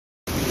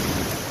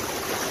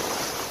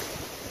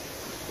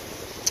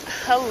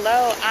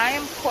Hello, I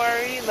am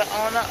Corey, the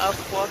owner of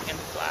Fork and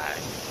Fly.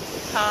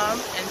 Come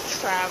and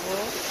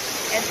travel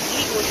and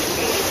eat with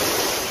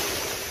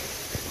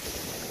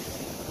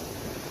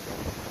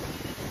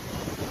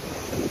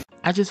me.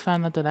 I just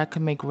found out that I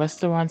can make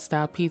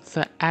restaurant-style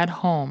pizza at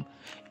home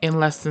in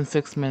less than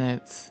 6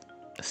 minutes.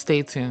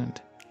 Stay tuned.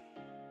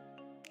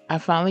 I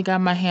finally got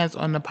my hands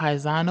on the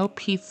PIEZANO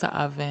pizza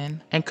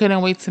oven and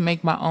couldn't wait to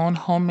make my own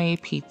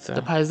homemade pizza.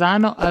 The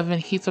PIEZANO oven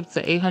heats up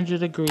to 800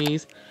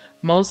 degrees.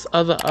 Most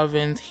other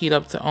ovens heat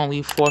up to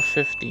only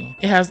 450.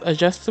 It has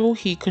adjustable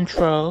heat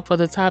control for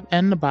the top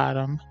and the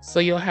bottom, so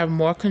you'll have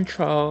more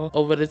control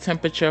over the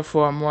temperature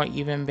for a more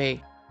even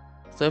bake.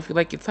 So if you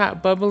like your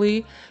top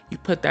bubbly, you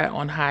put that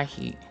on high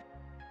heat.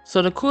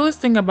 So the coolest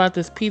thing about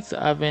this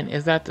pizza oven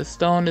is that the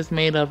stone is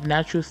made of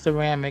natural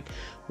ceramic,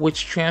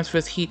 which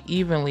transfers heat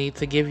evenly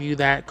to give you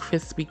that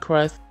crispy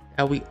crust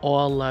that we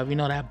all love. You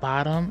know, that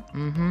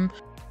bottom?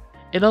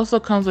 It also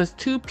comes with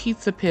 2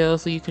 pizza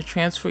peels so you can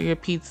transfer your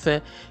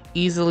pizza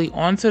easily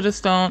onto the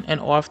stone and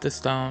off the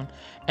stone,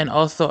 and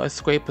also a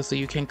scraper so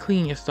you can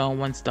clean your stone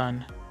once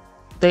done.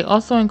 They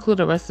also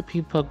include a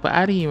recipe book, but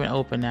I didn't even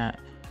open that.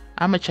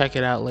 I'm gonna check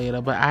it out later,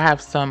 but I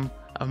have some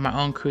of my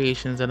own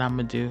creations that I'm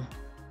gonna do.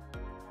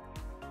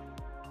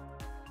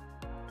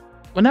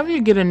 Whenever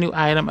you get a new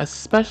item,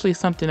 especially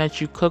something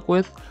that you cook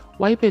with,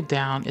 wipe it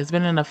down. It's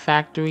been in a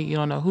factory, you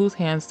don't know whose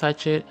hands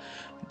touch it.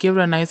 Give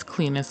it a nice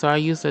cleaning. So I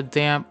used a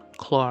damp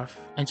cloth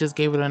and just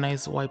gave it a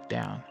nice wipe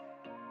down.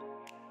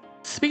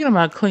 Speaking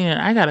about cleaning,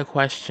 I got a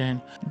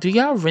question. Do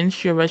y'all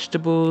rinse your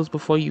vegetables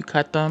before you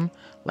cut them,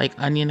 like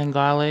onion and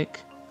garlic?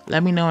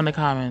 Let me know in the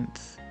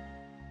comments.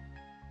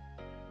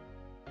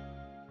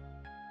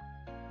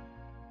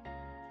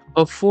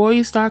 Before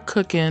you start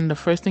cooking, the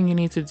first thing you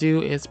need to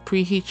do is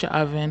preheat your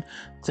oven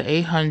to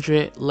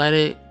 800. Let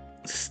it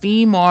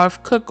steam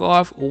off, cook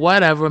off,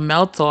 whatever,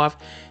 melt off.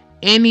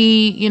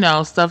 Any,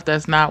 stuff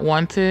that's not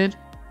wanted,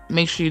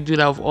 make sure you do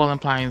that with all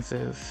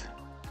appliances.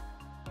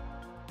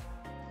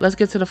 Let's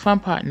get to the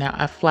fun part now.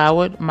 I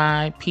floured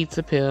my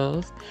pizza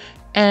peels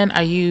and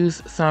I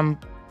used some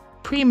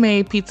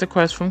pre-made pizza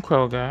crust from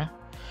Kroger.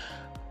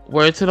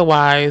 Word to the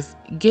wise,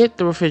 get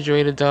the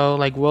refrigerator dough,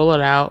 like roll it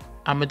out.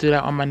 I'm gonna do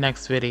that on my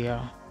next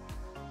video.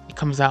 It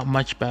comes out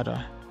much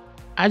better.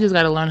 I just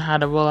gotta learn how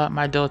to roll out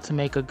my dough to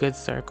make a good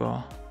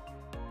circle.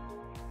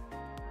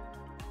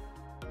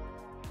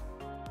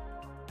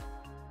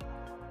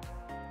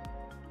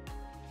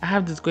 I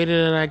have this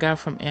grater that I got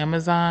from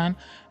Amazon,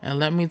 and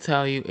let me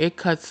tell you, it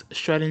cuts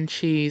shredding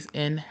cheese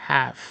in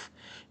half.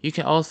 You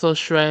can also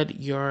shred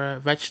your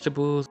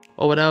vegetables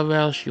or whatever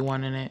else you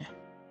want in it.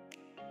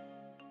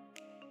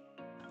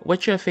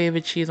 What's your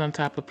favorite cheese on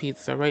top of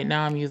pizza? Right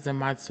now I'm using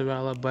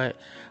mozzarella, but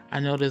I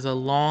know there's a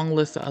long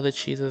list of other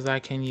cheeses I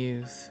can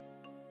use.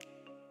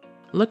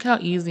 Look how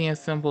easy and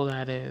simple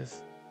that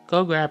is.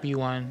 Go grab you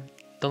one.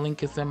 The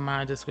link is in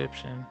my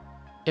description.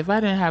 If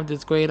I didn't have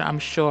this grater, I'm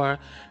sure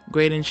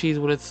grating cheese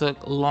would have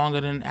took longer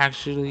than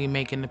actually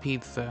making the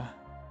pizza.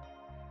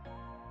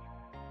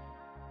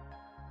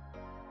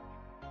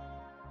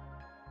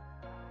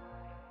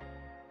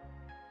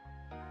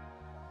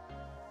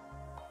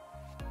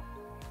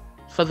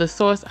 For the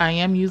sauce, I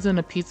am using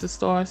a pizza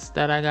sauce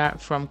that I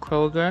got from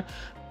Kroger,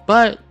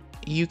 but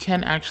you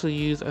can actually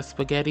use a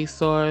spaghetti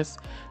sauce,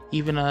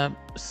 even a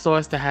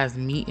sauce that has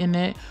meat in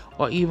it,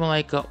 or even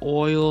like a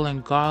oil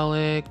and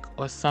garlic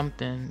or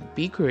something.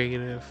 Be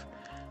creative.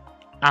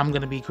 I'm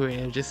gonna be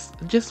creative.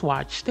 Just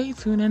watch. Stay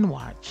tuned and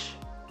watch.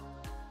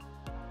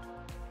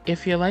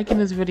 If you're liking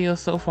this video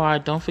so far,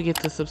 don't forget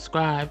to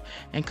subscribe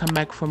and come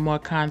back for more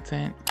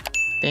content.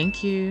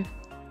 Thank you.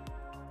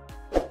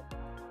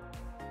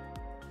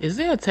 Is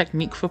there a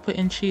technique for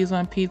putting cheese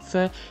on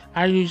pizza?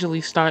 I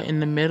usually start in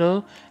the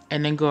middle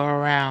and then go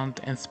around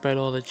and spread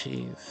all the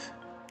cheese.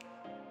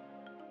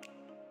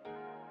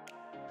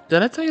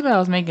 Did I tell you that I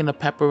was making a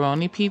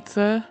pepperoni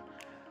pizza?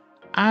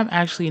 I'm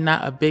actually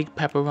not a big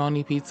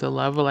pepperoni pizza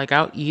lover. Like,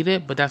 I'll eat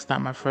it, but that's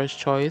not my first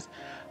choice.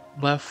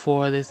 But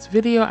for this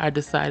video, I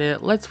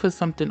decided let's put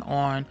something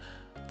on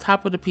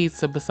top of the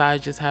pizza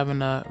besides just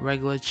having a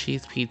regular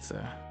cheese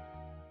pizza.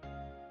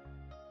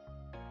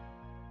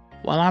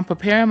 While I'm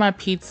preparing my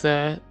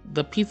pizza,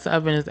 the pizza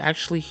oven is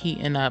actually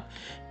heating up.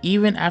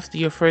 Even after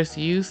your first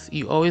use,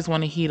 you always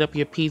want to heat up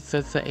your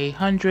pizza to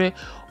 800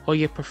 or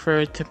your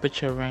preferred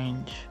temperature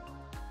range.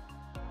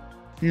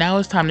 Now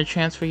it's time to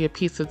transfer your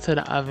pizza to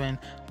the oven.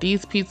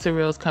 These pizza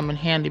reels come in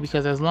handy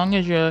because as long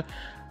as you're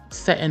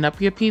setting up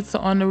your pizza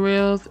on the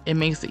reels, it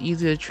makes it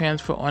easy to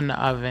transfer on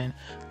the oven.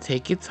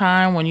 Take your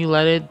time when you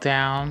let it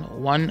down,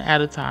 one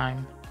at a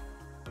time.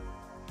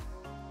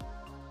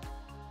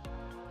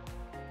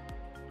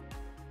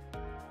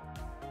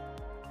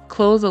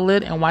 Close the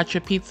lid and watch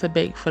your pizza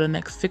bake for the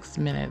next 6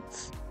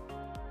 minutes.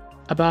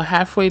 About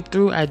halfway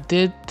through, I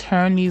did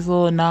turn these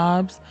little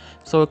knobs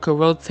so it could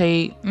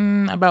rotate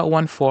about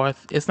 1/4.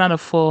 It's not a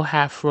full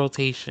half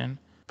rotation,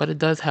 but it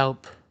does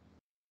help.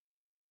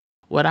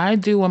 What I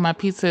do when my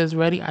pizza is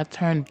ready, I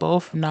turn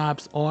both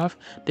knobs off.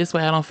 This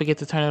way I don't forget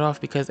to turn it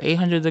off because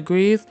 800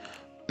 degrees,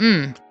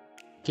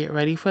 Get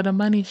ready for the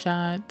money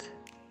shot.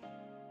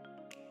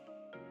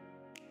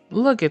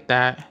 Look at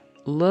that.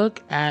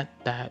 Look at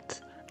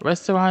that.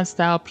 Restaurant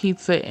style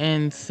pizza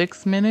in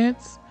 6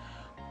 minutes.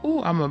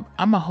 Ooh,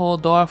 I'm a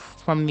hold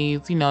off from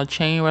these,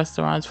 chain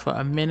restaurants for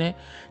a minute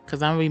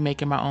because I'm gonna be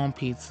making my own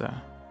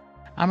pizza.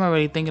 I'm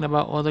already thinking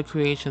about all the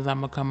creations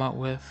I'm gonna come up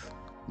with.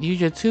 Use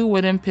your 2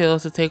 wooden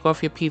pills to take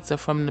off your pizza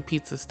from the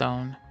pizza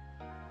stone.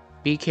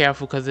 Be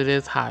careful because it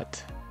is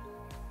hot.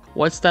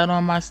 What's that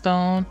on my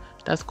stone?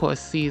 That's called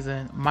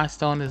season. My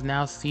stone is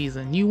now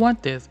seasoned. You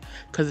want this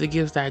because it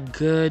gives that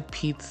good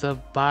pizza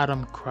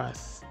bottom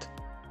crust.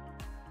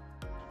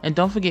 And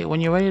don't forget, when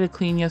you're ready to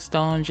clean your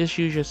stone, just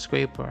use your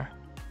scraper.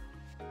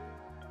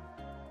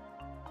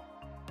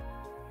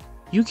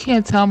 You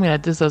can't tell me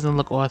that this doesn't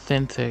look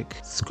authentic.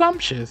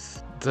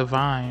 Scrumptious,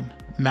 divine,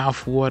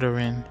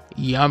 mouth-watering,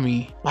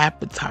 yummy,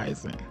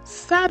 appetizing,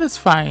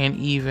 satisfying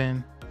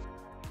even.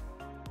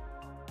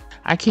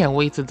 I can't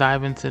wait to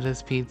dive into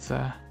this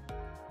pizza.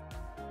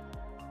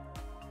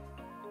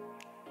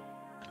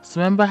 So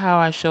remember how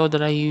I showed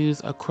that I use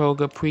a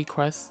Kroger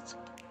pre-crust?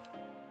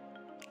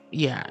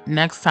 Yeah,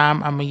 next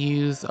time I'm gonna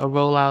use a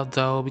rollout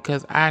dough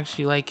because I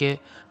actually like it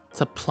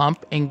to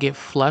plump and get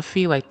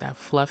fluffy, like that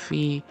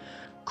fluffy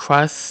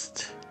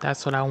crust.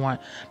 That's what I want.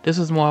 This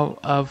was more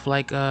of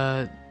like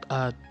a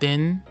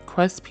thin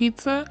crust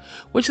pizza,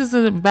 which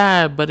isn't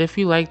bad, but if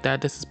you like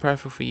that, this is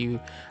perfect for you.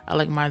 I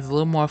like mine's a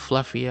little more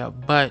fluffier,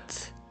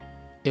 but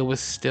it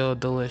was still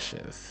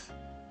delicious.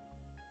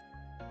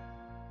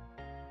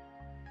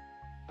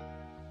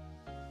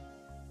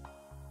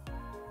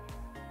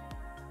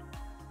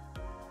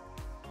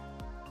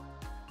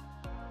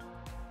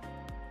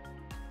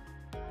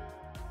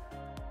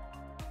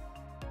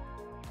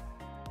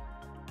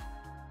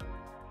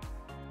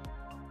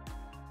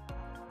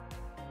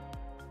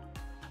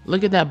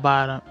 Look at that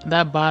bottom.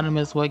 That bottom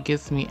is what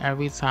gets me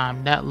every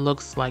time. That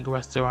looks like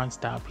restaurant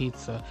style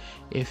pizza.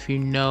 If you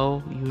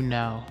know, you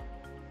know.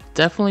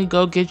 Definitely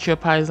go get your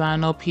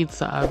PIEZANO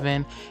pizza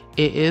oven.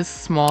 It is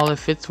small. It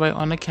fits right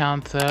on the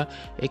counter.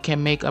 It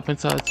can make up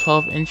until a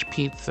 12-inch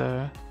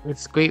pizza.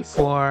 It's great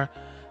for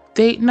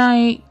date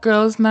night,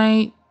 girls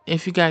night.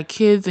 If you got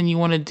kids and you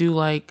want to do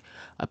like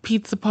a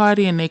pizza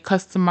party and they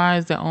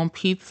customize their own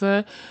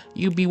pizza,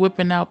 you be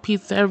whipping out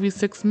pizza every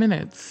 6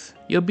 minutes.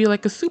 You'll be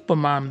like a super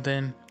mom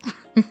then.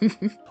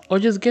 Or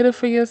just get it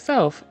for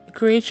yourself.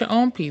 Create your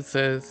own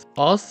pizzas.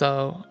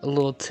 Also, a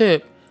little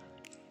tip,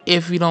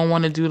 if you don't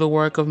want to do the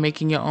work of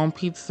making your own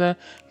pizza,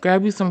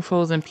 grab you some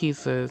frozen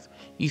pizzas.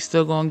 You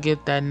still gonna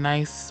get that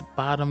nice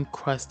bottom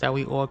crust that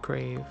we all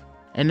crave.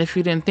 And if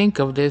you didn't think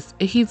of this,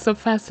 it heats up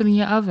faster in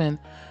your oven.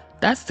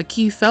 That's the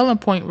key selling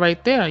point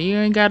right there. You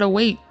ain't gotta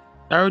wait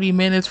 30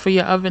 minutes for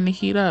your oven to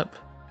heat up.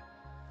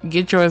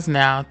 Get yours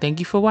now. Thank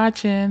you for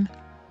watching.